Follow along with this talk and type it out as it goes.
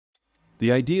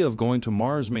The idea of going to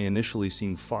Mars may initially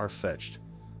seem far-fetched,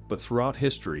 but throughout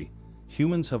history,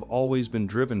 humans have always been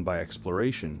driven by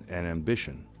exploration and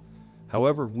ambition.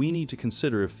 However, we need to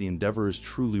consider if the endeavor is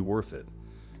truly worth it.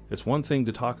 It's one thing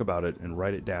to talk about it and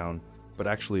write it down, but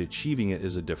actually achieving it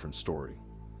is a different story.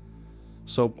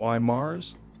 So why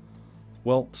Mars?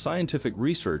 Well, scientific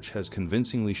research has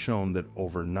convincingly shown that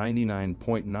over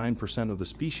 99.9% of the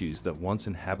species that once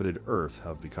inhabited Earth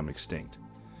have become extinct.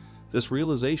 This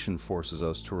realization forces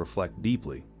us to reflect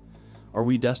deeply. Are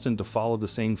we destined to follow the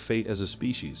same fate as a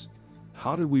species?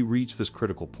 How did we reach this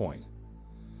critical point?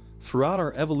 Throughout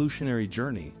our evolutionary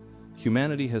journey,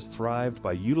 humanity has thrived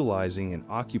by utilizing and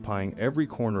occupying every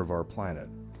corner of our planet.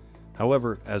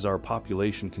 However, as our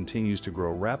population continues to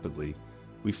grow rapidly,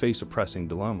 we face a pressing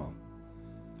dilemma.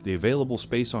 The available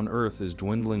space on Earth is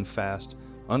dwindling fast,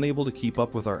 unable to keep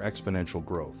up with our exponential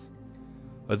growth.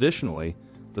 Additionally,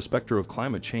 the specter of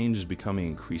climate change is becoming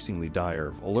increasingly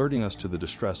dire, alerting us to the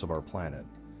distress of our planet.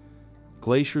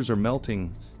 Glaciers are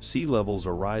melting, sea levels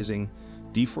are rising,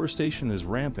 deforestation is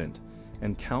rampant,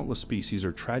 and countless species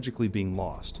are tragically being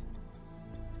lost.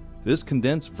 This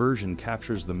condensed version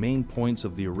captures the main points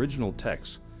of the original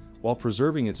text while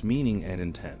preserving its meaning and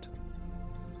intent.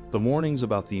 The warnings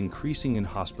about the increasing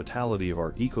inhospitality of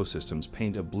our ecosystems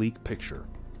paint a bleak picture.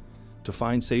 To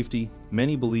find safety,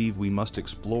 many believe we must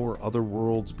explore other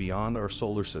worlds beyond our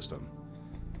solar system.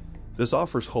 This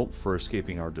offers hope for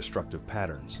escaping our destructive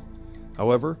patterns.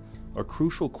 However, a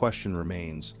crucial question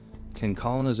remains: can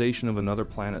colonization of another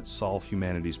planet solve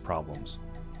humanity's problems?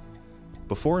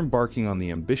 Before embarking on the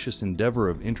ambitious endeavor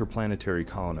of interplanetary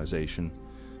colonization,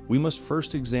 we must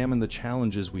first examine the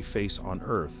challenges we face on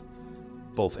Earth,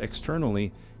 both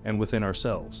externally and within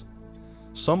ourselves.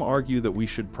 Some argue that we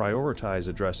should prioritize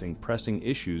addressing pressing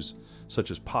issues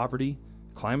such as poverty,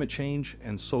 climate change,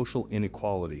 and social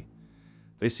inequality.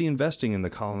 They see investing in the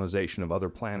colonization of other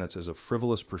planets as a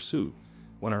frivolous pursuit,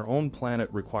 when our own planet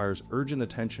requires urgent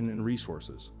attention and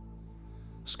resources.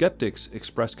 Skeptics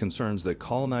express concerns that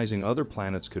colonizing other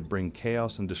planets could bring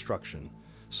chaos and destruction,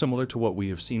 similar to what we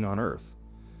have seen on Earth.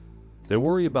 They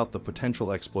worry about the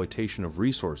potential exploitation of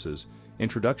resources,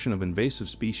 introduction of invasive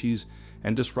species,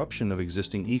 and disruption of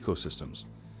existing ecosystems.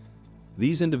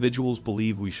 These individuals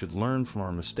believe we should learn from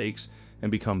our mistakes and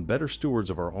become better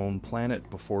stewards of our own planet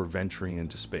before venturing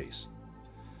into space.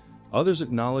 Others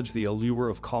acknowledge the allure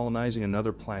of colonizing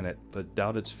another planet but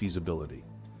doubt its feasibility.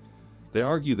 They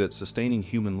argue that sustaining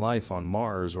human life on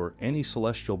Mars or any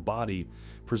celestial body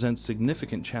presents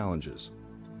significant challenges.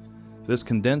 This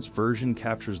condensed version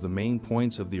captures the main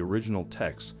points of the original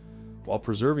text while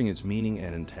preserving its meaning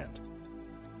and intent.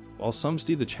 While some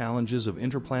see the challenges of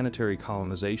interplanetary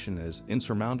colonization as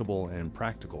insurmountable and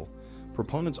impractical,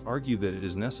 proponents argue that it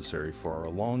is necessary for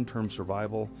our long-term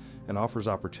survival and offers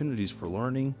opportunities for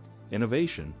learning,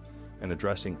 innovation, and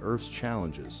addressing Earth's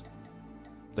challenges.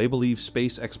 They believe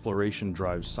space exploration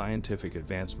drives scientific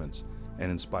advancements and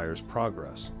inspires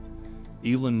progress.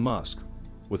 Elon Musk,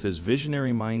 with his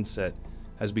visionary mindset,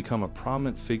 has become a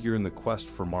prominent figure in the quest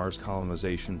for Mars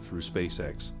colonization through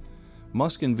SpaceX.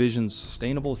 Musk envisions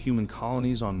sustainable human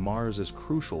colonies on Mars as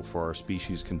crucial for our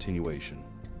species' continuation.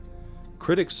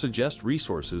 Critics suggest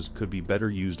resources could be better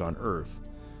used on Earth,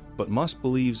 but Musk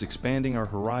believes expanding our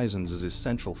horizons is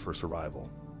essential for survival.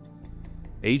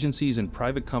 Agencies and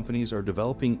private companies are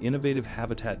developing innovative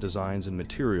habitat designs and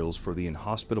materials for the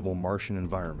inhospitable Martian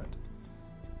environment.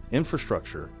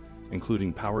 Infrastructure,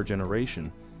 including power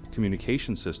generation,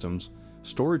 communication systems,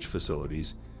 storage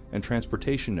facilities, and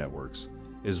transportation networks,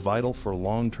 is vital for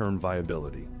long-term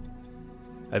viability.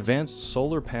 Advanced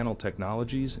solar panel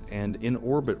technologies and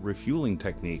in-orbit refueling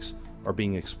techniques are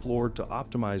being explored to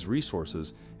optimize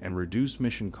resources and reduce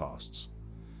mission costs.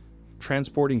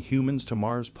 Transporting humans to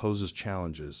Mars poses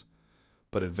challenges,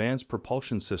 but advanced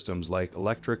propulsion systems like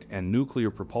electric and nuclear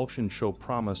propulsion show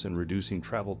promise in reducing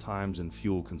travel times and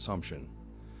fuel consumption.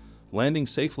 Landing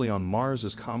safely on Mars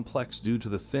is complex due to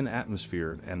the thin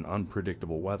atmosphere and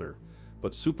unpredictable weather,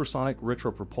 but supersonic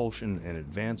retropropulsion and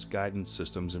advanced guidance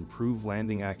systems improve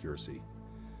landing accuracy.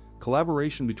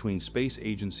 Collaboration between space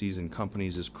agencies and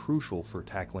companies is crucial for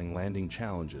tackling landing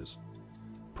challenges.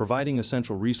 Providing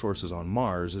essential resources on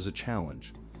Mars is a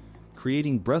challenge.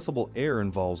 Creating breathable air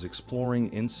involves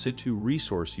exploring in situ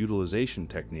resource utilization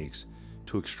techniques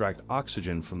to extract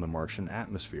oxygen from the Martian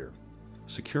atmosphere.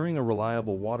 Securing a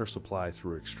reliable water supply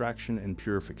through extraction and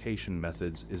purification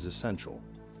methods is essential.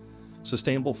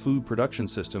 Sustainable food production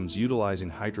systems utilizing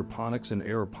hydroponics and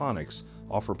aeroponics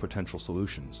offer potential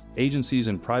solutions. Agencies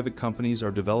and private companies are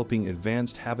developing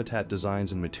advanced habitat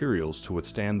designs and materials to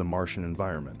withstand the Martian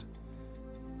environment.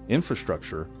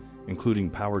 Infrastructure, including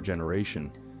power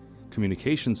generation,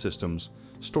 communication systems,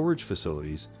 storage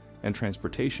facilities, and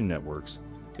transportation networks,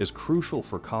 is crucial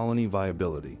for colony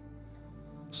viability.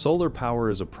 Solar power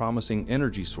is a promising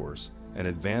energy source, and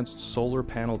advanced solar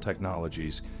panel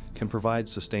technologies can provide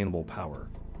sustainable power.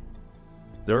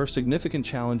 There are significant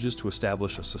challenges to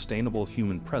establish a sustainable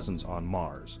human presence on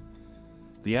Mars.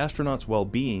 The astronauts'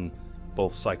 well-being,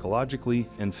 both psychologically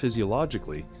and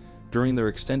physiologically, during their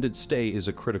extended stay is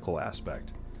a critical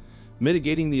aspect.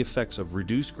 Mitigating the effects of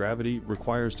reduced gravity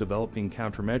requires developing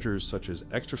countermeasures such as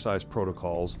exercise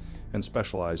protocols and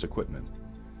specialized equipment.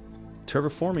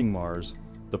 Terraforming Mars,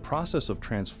 the process of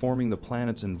transforming the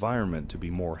planet's environment to be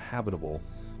more habitable,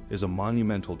 is a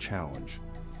monumental challenge.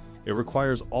 It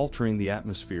requires altering the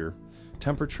atmosphere,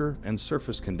 temperature, and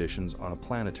surface conditions on a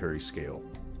planetary scale.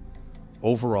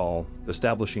 Overall,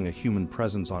 establishing a human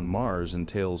presence on Mars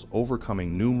entails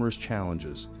overcoming numerous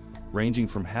challenges, ranging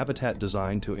from habitat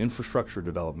design to infrastructure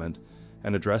development,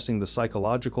 and addressing the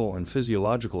psychological and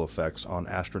physiological effects on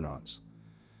astronauts.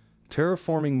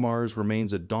 Terraforming Mars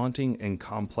remains a daunting and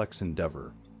complex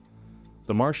endeavor.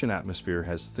 The Martian atmosphere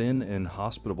has thin and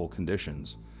inhospitable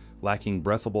conditions, lacking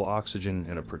breathable oxygen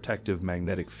and a protective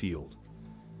magnetic field.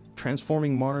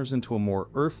 Transforming Mars into a more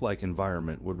Earth-like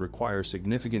environment would require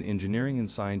significant engineering and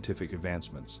scientific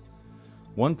advancements.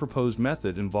 One proposed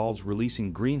method involves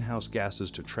releasing greenhouse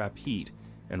gases to trap heat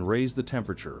and raise the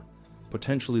temperature,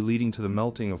 potentially leading to the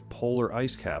melting of polar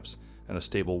ice caps and a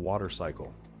stable water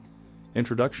cycle.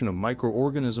 Introduction of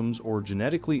microorganisms or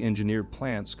genetically engineered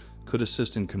plants could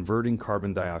assist in converting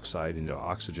carbon dioxide into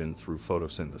oxygen through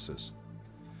photosynthesis.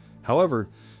 However,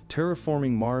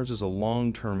 terraforming Mars is a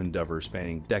long-term endeavor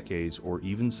spanning decades or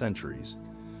even centuries.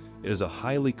 It is a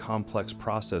highly complex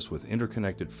process with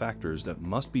interconnected factors that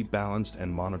must be balanced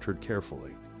and monitored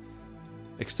carefully.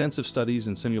 Extensive studies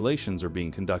and simulations are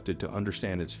being conducted to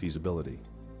understand its feasibility.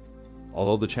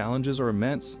 Although the challenges are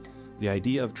immense, the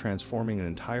idea of transforming an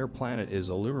entire planet is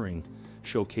alluring,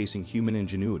 showcasing human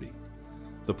ingenuity.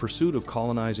 The pursuit of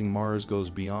colonizing Mars goes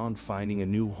beyond finding a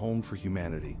new home for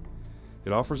humanity.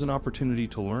 It offers an opportunity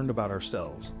to learn about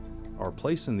ourselves, our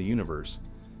place in the universe,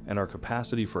 and our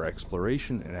capacity for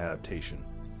exploration and adaptation.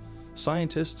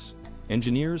 Scientists,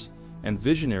 engineers, and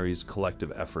visionaries'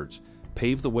 collective efforts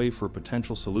pave the way for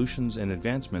potential solutions and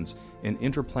advancements in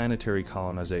interplanetary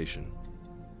colonization.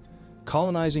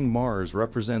 Colonizing Mars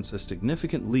represents a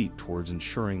significant leap towards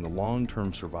ensuring the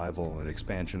long-term survival and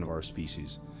expansion of our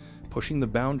species, pushing the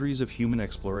boundaries of human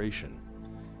exploration.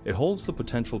 It holds the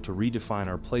potential to redefine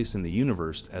our place in the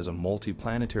universe as a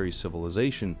multi-planetary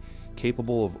civilization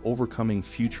capable of overcoming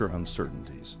future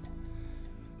uncertainties.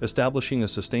 Establishing a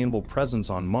sustainable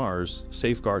presence on Mars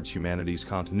safeguards humanity's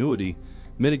continuity,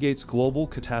 mitigates global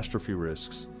catastrophe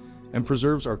risks, and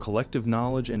preserves our collective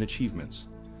knowledge and achievements.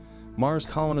 Mars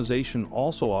colonization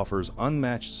also offers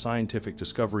unmatched scientific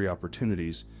discovery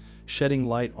opportunities, shedding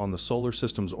light on the solar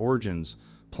system's origins,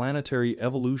 planetary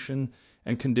evolution,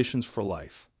 and conditions for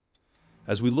life.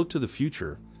 As we look to the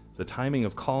future, the timing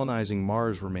of colonizing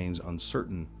Mars remains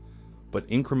uncertain, but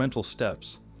incremental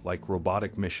steps, like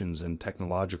robotic missions and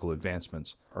technological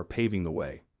advancements, are paving the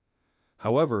way.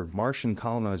 However, Martian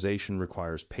colonization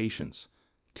requires patience,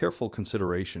 careful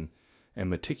consideration, and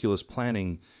meticulous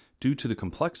planning due to the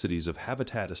complexities of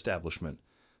habitat establishment,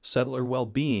 settler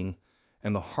well-being,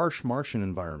 and the harsh Martian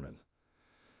environment.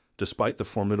 Despite the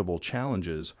formidable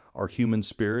challenges, our human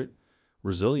spirit,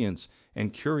 resilience,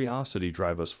 and curiosity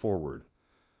drive us forward.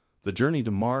 The journey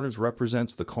to Mars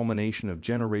represents the culmination of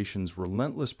generations'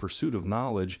 relentless pursuit of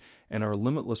knowledge and our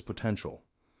limitless potential.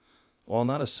 While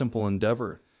not a simple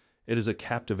endeavor, it is a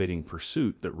captivating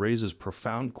pursuit that raises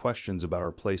profound questions about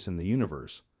our place in the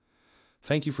universe.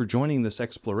 Thank you for joining this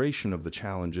exploration of the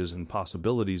challenges and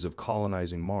possibilities of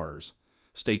colonizing Mars.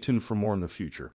 Stay tuned for more in the future.